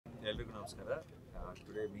Telugu Namaskara.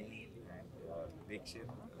 Today me and Dikshit,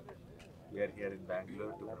 we are here in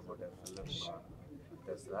Bangalore to promote a film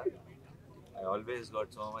Dasara. I always got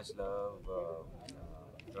so much love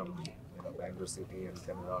from Bangalore city and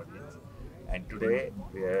Kannada audience. And today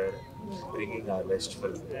we are bringing our best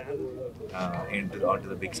film onto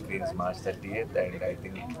the big screens March 30th, and I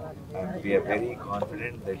think we are very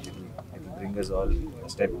confident that it will bring us all a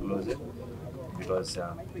step closer because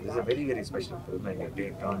this is a very special film and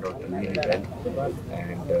it turned out really well,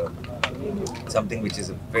 and something which is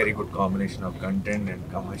a very good combination of content and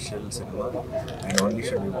commercial cinema, and only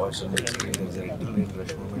should be watched on the screen. There's a adrenaline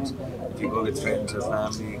rush moments. If you go with friends or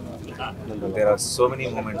family, there are so many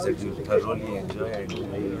moments that you thoroughly enjoy,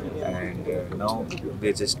 and now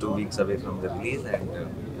we're just 2 weeks away from the release, and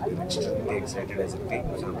we're extremely excited as a team.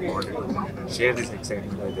 So we wanted to share this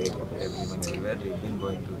excitement with everyone everywhere. We've been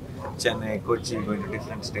going to Chennai, Kochi, going to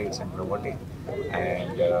different states and promoting,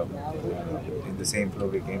 and in the same flow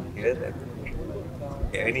we came here. And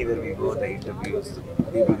anywhere we go, the interviews,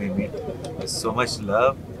 people we meet, there's so much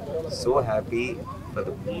love, so happy for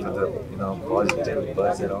the positive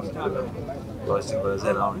buzz around the film, positive buzz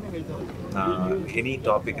around any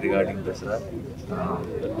topic regarding Dasara.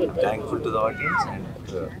 I'm thankful to the audience, and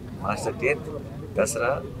March 30th,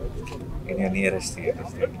 Dasara in your nearest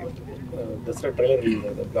theaters. Thank you. Dasara trailer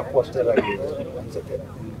block buster ಆಗಿ ಅನ್ಸುತ್ತೆ,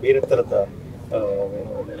 ಬೇರೆ ಥರದ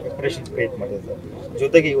expressions create ಮಾಡಿದೆ sir.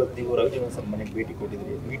 ಜೊತೆಗೆ ಇವತ್ತು ನೀವು Ravichandran sir ಮನೆಗೆ ಭೇಟಿ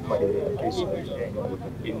ಕೊಟ್ಟಿದ್ರಿ, ಮೀಟ್ ಮಾಡಿದ್ರಿ.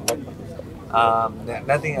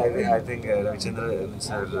 Nothing. I think Ravichandran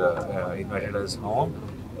sir invited us home.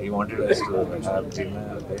 He wanted us to have dinner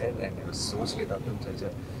there, and it was so sweet of him.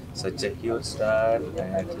 Such a huge star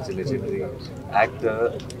and such a legendary actor,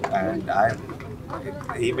 and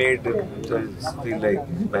he made us feel like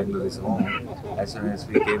Bangalore is home. As soon as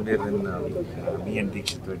we came here, when me and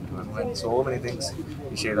Dikshit went so many things.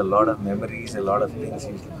 He shared a lot of memories, a lot of things.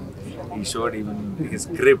 He showed even his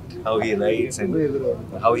script, how he writes and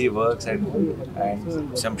how he works, and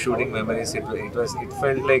some shooting memories. It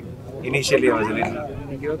felt like initially I was a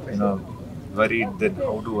little worried that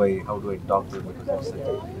how do I talk to him, because of such,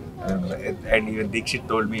 and even Dikshit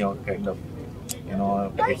told me all kind of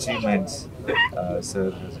achievements sir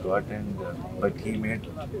has got, and but he made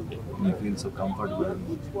me feel so comfortable.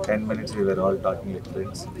 10 minutes we were all talking like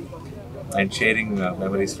friends and sharing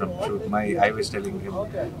memories from shoot. I was telling him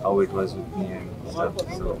how it was with me and stuff.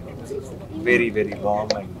 So very warm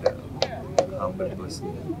and humble person.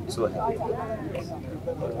 So happy.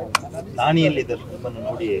 ನಾನಿಯಲ್ಲಿ ನಿಮ್ಮನ್ನು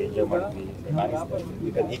ನೋಡಿ enjoy ಮಾಡಿದ್ವಿ,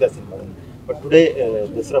 ಈಗ cinema. But today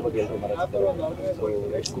Dasara ಬಗ್ಗೆ ಎಲ್ಲರೂ ಮಾತಾಡ್ತಾರೆ, so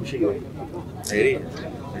ಎಷ್ಟು ಖುಷಿ.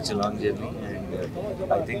 It's a long journey, and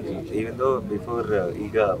I think even though before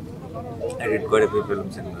Iga I did quite a few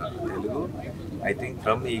films in Telugu, I think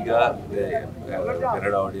from Iga the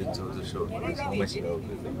Kannada audience also showed so much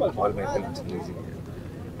love. All my films releasing here,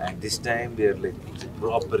 and this time we are like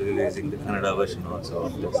proper releasing the Kannada version also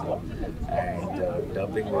of this, and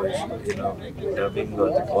dubbing version, dubbing or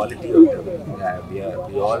the quality of dubbing.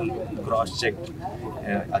 We all cross checked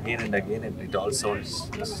again and again, and it all sounds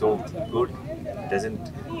so good.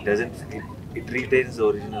 It retains the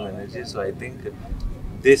original energy. So I think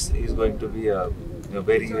this is going to be a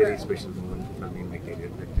very special moment for me in my career.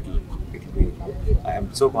 It'll be. I am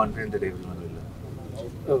so confident that everyone will learn.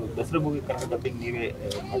 Dasara movie Kannada dubbing ನೀವೇ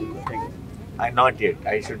ಮಾಡಿದ್ರೆ? Not yet.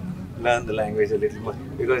 I should learn the language a little more,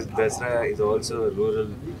 because Dasara is also a rural,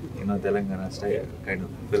 Telangana style kind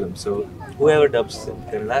of film. So whoever dubs in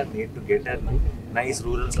Kannada need to get a nice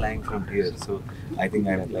rural slang from here. So I think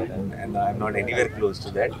and I'm not anywhere close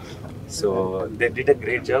to that. So they did a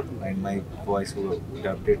great job, and my voice who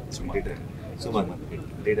dubbed it, Suman,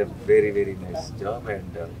 did a very nice job,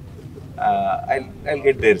 and I'll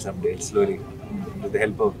get there someday, slowly, with the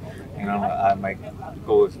help of my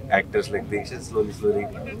co-actors like Dikshit. Slowly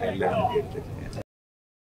I'll learn to get there.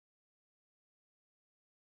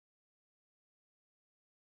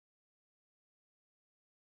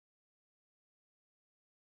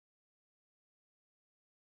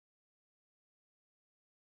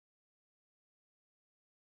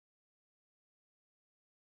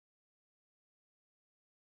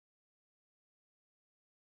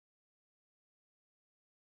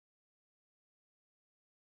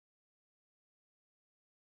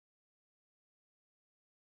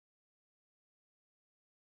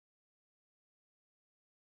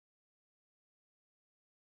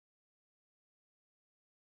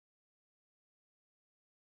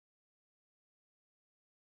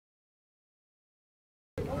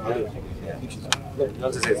 Yeah. You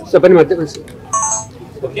also say.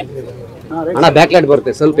 ಅಣ್ಣ backlight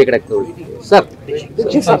ಬರುತ್ತೆ ಸ್ವಲ್ಪ ಈ ಕಡೆ ತಗೊಳ್ಳಿ sir.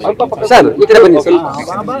 Sir ಈ ಕಡೆ ಬನ್ನಿ ಸ್ವಲ್ಪ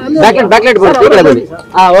ಬ್ಯಾಕ್ಲೈಟ್ ಬರುತ್ತೆ ಈ ಕಡೆ ಬನ್ನಿ.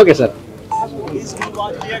 Okay sir.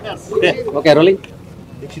 Okay rolling.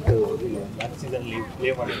 Dixit season play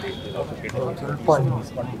ಮಾಡಿದ್ರಿ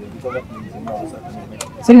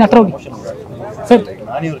ಸರಿ ಹತ್ರ ಹೋಗಿ ಸರ್.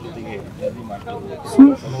 ನಾನಿ ಅವ್ರ ಜೊತೆಗೆ ಜರ್ನಿ ಮಾಡ್ತಿದ್ರು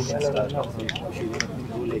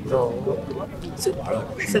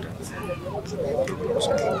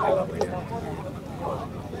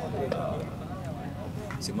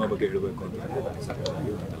ಸಿನಿಮಾ ಬಗ್ಗೆ ಹೇಳಬೇಕು ಅಂತಂದರೆ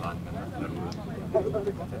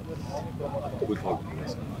ಅದ್ಭುತವಾಗಿದೆ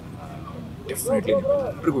ಡೆಫಿನೆಟ್ಲಿ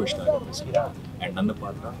ನಿಮ್ಮೆಲ್ಲರಿಗೂ ಇಷ್ಟ ಆಗುತ್ತೆ ಸರ್. ಆ್ಯಂಡ್ ನನ್ನ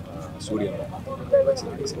ಪಾತ್ರ ಸೂರ್ಯ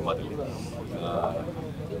ಸಿನಿಮಾದಲ್ಲಿ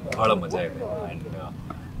ಭಾಳ ಮಜಾ ಇದೆ. And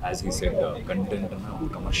as he said ಕಂಟೆಂಟನ್ನು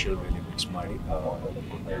commercial ವೇಲಿ mix ಮಾಡಿ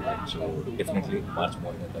ಸೊ ಡೆಫಿನೆಟ್ಲಿ ಮಾರ್ಚ್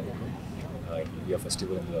 3ನೇ ತಾರೀಕು India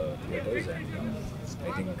festival in the theatres. And I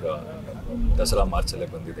think Dasara ಮಾರ್ಚಲ್ಲೇ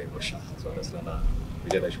ಬಂದಿದೆ ಈ ವರ್ಷ. So ದಸರಾನ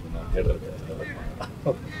ವಿಜಯದಶಮಿನ theatre.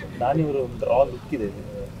 ನಾನಿ ಅವರು ಒಂದು ರಾ ಲುಕ್ ಇದೆ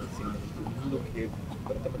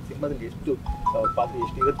ಬರುತ್ತೆ. ಬಟ್ ಸಿನಿಮಾದಲ್ಲಿ ಎಷ್ಟು ಪಾತ್ರ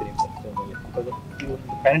ಎಷ್ಟು ಇರುತ್ತೆ ನಿಮ್ಮ ಬಿಕಾಸ್ ಇದು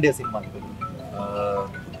ಒಂದು ಪ್ಯಾನ್ ಇಂಡಿಯಾ ಸಿನಿಮಾ ಅಂತ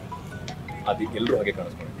ಅದು ಎಲ್ಲರೂ ಹಾಗೆ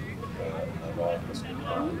ಕಾಣಿಸ್ಕೊಂಡಿದ್ದೀವಿ.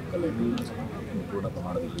 ಪೂರ್ಣ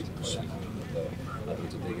ಪ್ರಮಾಣದಲ್ಲಿ ಮತ್ತು ಅದ್ರ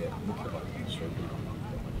ಜೊತೆಗೆ ಮುಖ್ಯ ಪಾತ್ರ.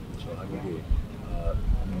 ಸೊ ಹಾಗಾಗಿ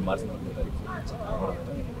ಮಾರ್ಚ್ 4ನೇ ತಾರೀಕು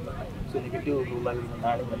ಸೊ ನೆಗೆಟಿವ್ ರೂಲ್ ಆಗಿ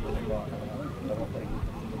ನಾಳೆ ಮತ್ತು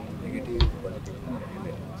ನೆಗೆಟಿವ್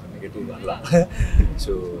ನೆಗೆಟಿವ್ ಅಲ್ಲ.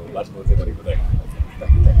 ಸೊ ಮಾರ್ಚ್ 4ನೇ ತಾರೀಕು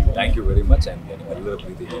thank you very much. And ನಿಮ್ಮೆಲ್ಲರ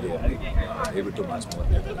ಪ್ರೀತಿ ಹೀಗೆ ದಯವಿಟ್ಟು ಮಾರ್ಚ್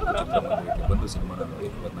 3ನೇ ತಾರೀಕು ಚಿತ್ರಮಂದಿರಕ್ಕೆ ಬಂದು ಸಿನಿಮಾನ ನೋಡಿ.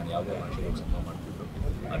 ಇವತ್ತು ನಾನು ಯಾವುದೇ ಭಾಷೆಯಲ್ಲಿ ಸಿನಿಮಾ ಮಾಡ್ತಿದ್ದು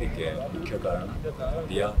ಅದಕ್ಕೆ ಮುಖ್ಯ ಕಾರಣ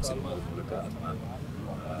ದಿಯಾ ಸಿನಿಮಾದ ಮೂಲಕ ಅದನ್ನು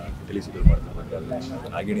ತಿಳಿಸಿದ್ರು ಮಾಡ್ತಿರ್ಬೇಕಾದ್ರೆ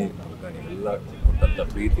ನಾಗಿಣಿ ಮೂಲಕ ನೀವೆಲ್ಲ ಕೊಟ್ಟಂಥ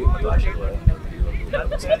ಪ್ರೀತಿ ಮತ್ತು ಆಶೀರ್ವಾದ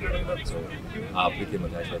ಸೊ ಆ ಪ್ರೀತಿ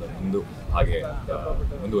ಮತ್ತು ಆಶೀರ್ವಾದ ಹಾಗೆ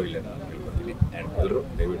ಮುಂದುವರಿಲಿ ಅಂತ ಹೇಳ್ಕೊತೀನಿ. ಆ್ಯಂಡ್ ಎಲ್ಲರೂ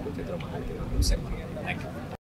ದಯವಿಟ್ಟು ಚಿತ್ರಮಂದಿರಕ್ಕೆ ಬಂದು ಸಿನಿಮಾ. Thank you.